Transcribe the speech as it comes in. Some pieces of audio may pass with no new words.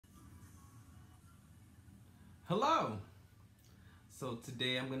Hello! So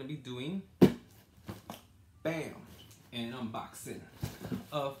today I'm going to be doing BAM! An unboxing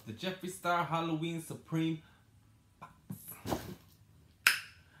of the Jeffree Star Halloween Supreme box.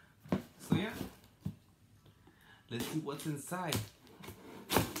 So yeah, let's see what's inside.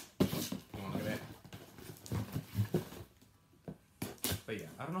 Oh, look at that. But yeah,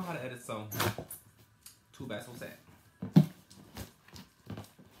 I don't know how to edit, so too bad, so sad.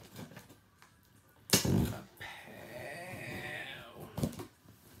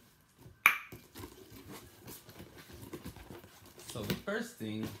 So the first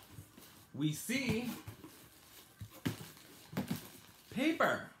thing we see,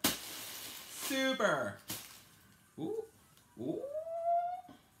 paper. Super. Ooh. Ooh.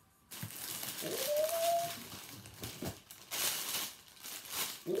 Ooh.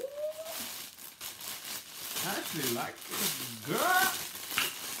 Ooh. I actually like this, girl.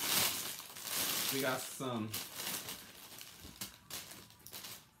 We got some.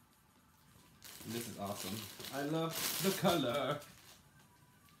 This is awesome. I love the color.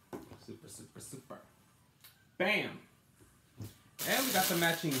 Super, super, super. BAM! And we got the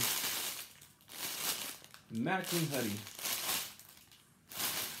matching hoodie.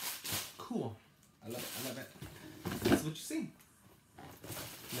 Cool. I love it, I love it. That's what you see.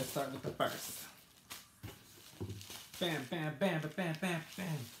 Let's start with the first. Bam, bam, bam, bam, bam, bam,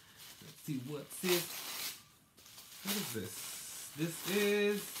 bam. Let's see what's this. What is this? This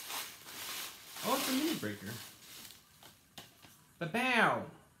is... Oh, it's a mini breaker. The bow.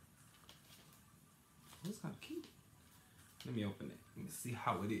 Oh, it's kind of cute. Let me open it. Let me see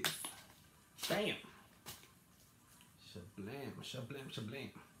how it is. Bam. Shablam, shablam, shablam.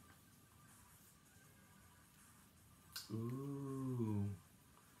 Ooh.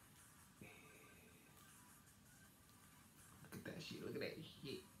 Look at that shit. Look at that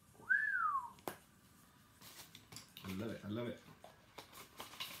shit. I love it. I love it.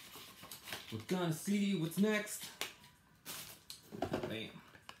 We're gonna see what's next. Bam.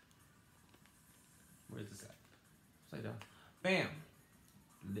 Where's this at? Upside down. Bam.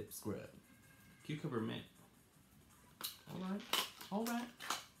 Lip scrub. Cucumber mint. Alright. Alright.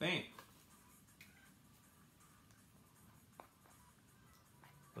 Bam.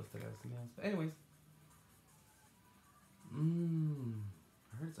 Busted out some nails. But anyways.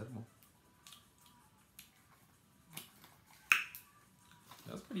 I heard it's edible.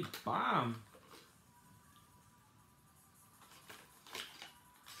 That's pretty bomb.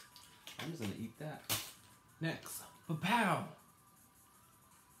 I'm just gonna eat that. Next, pa-pow.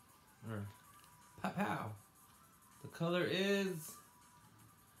 Or pa-pow. The color is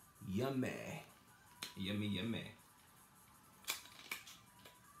yummy. Yummy, yummy.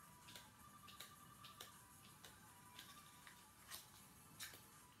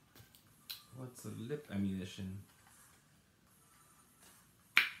 What's a lip ammunition?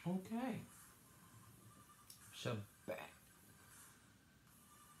 Okay. Shove back.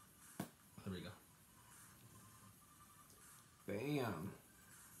 There we go. Bam.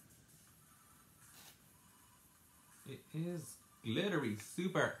 It is glittery,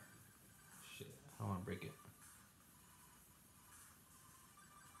 super. Shit, I don't want to break it.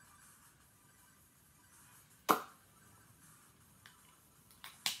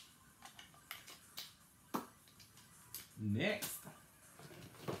 Next.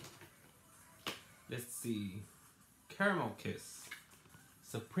 Let's see. Caramel Kiss.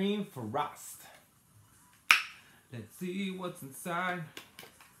 Supreme Frost. Let's see what's inside.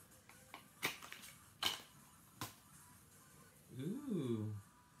 Ooh.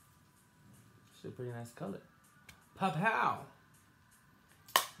 It's a pretty nice color. Pa-pow.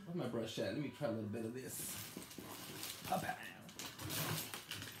 Where's my brush at? Let me try a little bit of this. Pa-pow.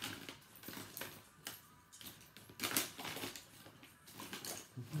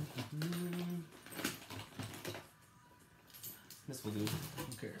 This will do.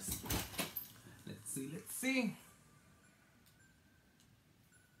 Who cares? Let's see, let's see.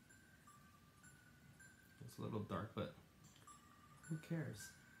 It's a little dark, but who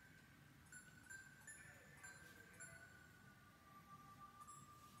cares?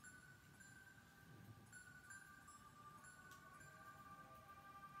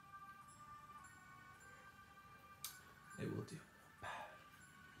 It will do.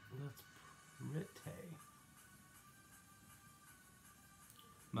 That's pretty.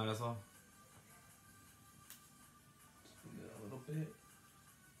 Might as well. Just bring it a little bit.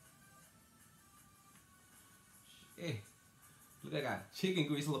 Hey, look, I got chicken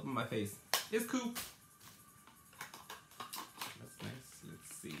grease all up in my face. It's cool. That's nice.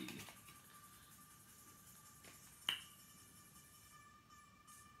 Let's see.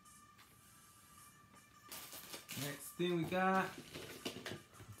 thing we got.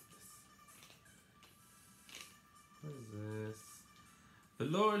 What is this?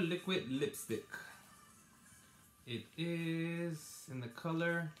 Velour Liquid Lipstick. It is in the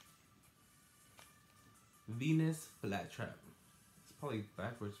color Venus Flytrap. It's probably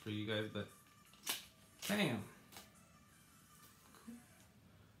backwards for you guys, but bam!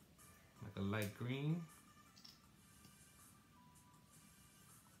 Like a light green.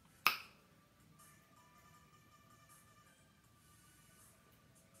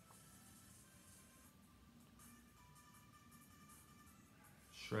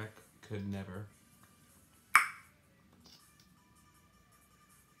 Shrek could never.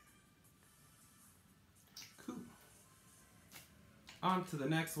 Cool. On to the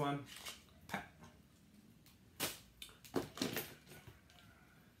next one.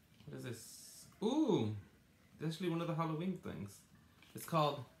 What is this? Ooh, it's actually one of the Halloween things. It's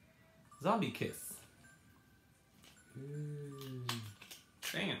called Zombie Kiss. Ooh.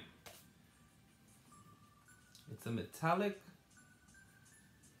 Bam. It's a metallic.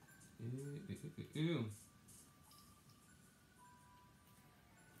 Ooh.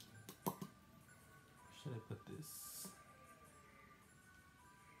 Where should I put this?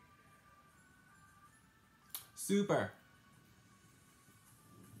 Super.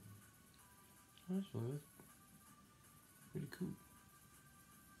 That's pretty cool.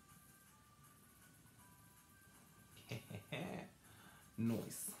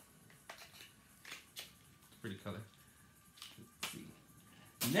 Nice. Pretty color. Let's see.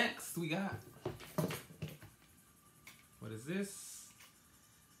 Next, we got, what is this?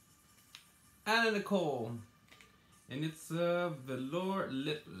 Anna Nicole, and it's a velour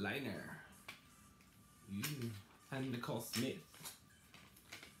lip liner. Anna Nicole Smith.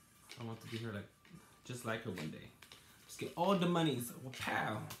 I want to be her just like her one day. Just get all the monies. Well,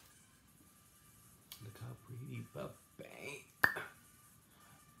 pow. Look how pretty, but bang,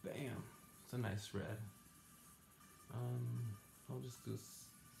 bam. It's a nice red. I'll just do.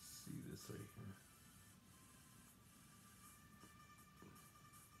 See this right here.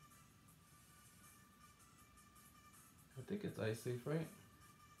 I think it's eye safe, right?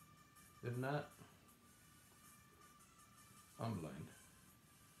 If not, I'm blind.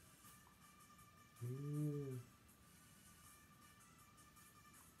 Ooh.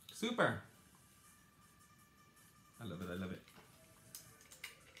 Super. I love it, I love it.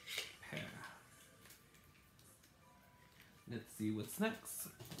 Yeah. Let's see what's next.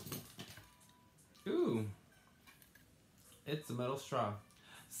 Ooh. It's a metal straw.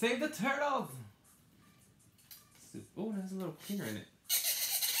 Save the turtles! Oh, it has a little cleaner in it.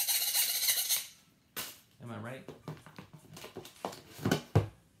 Am I right?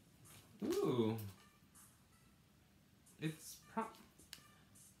 Ooh. It's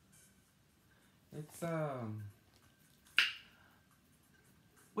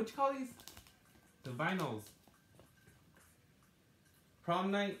what you call these? The vinyls.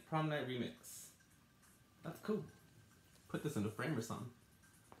 Prom Night Remix. That's cool. Put this in the frame or something.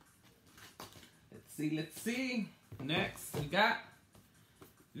 Let's see. Next, we got,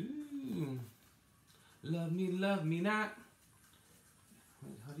 ooh, Love Me Not.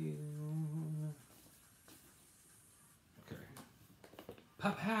 Wait, how do you, okay.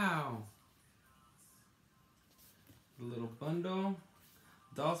 Pow. The little bundle.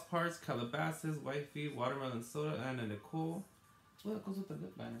 Doll's Parts, Calabasas, Wifey, Watermelon Soda, Anna Nicole. Well, that goes with the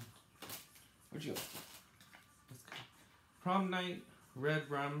lip liner. Where'd you go? Let's go. Prom Night, Red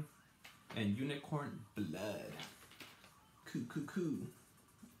Rum, and Unicorn Blood. Cool.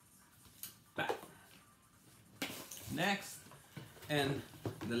 Back. Next, and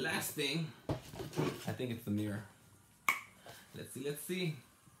the last thing, I think it's the mirror. Let's see.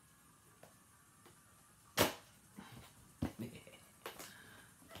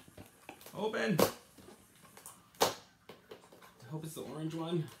 Open. I hope it's the orange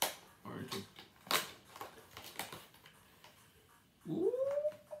one. Orange one. Ooh.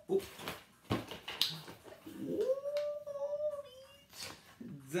 Ooh.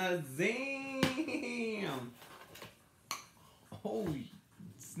 Zazam! Holy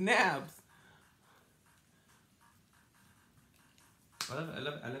snaps! I love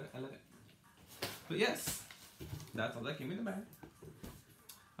it. But yes, that's all that came in the bag.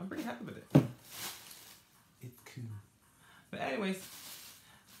 I'm pretty happy with it. It's cool. But anyways,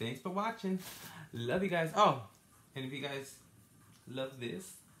 thanks for watching. Love you guys. Oh, and if you guys love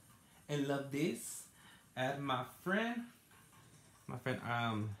this and love this, add my friend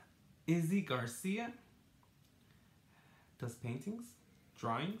Izzy Garcia. Does paintings,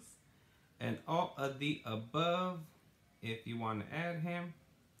 drawings, and all of the above. If you want to add him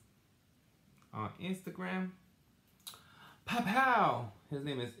on Instagram, Pow pow! His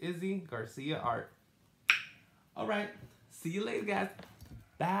name is Izzy Garcia Art. All right. See you later, guys.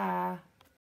 Bye.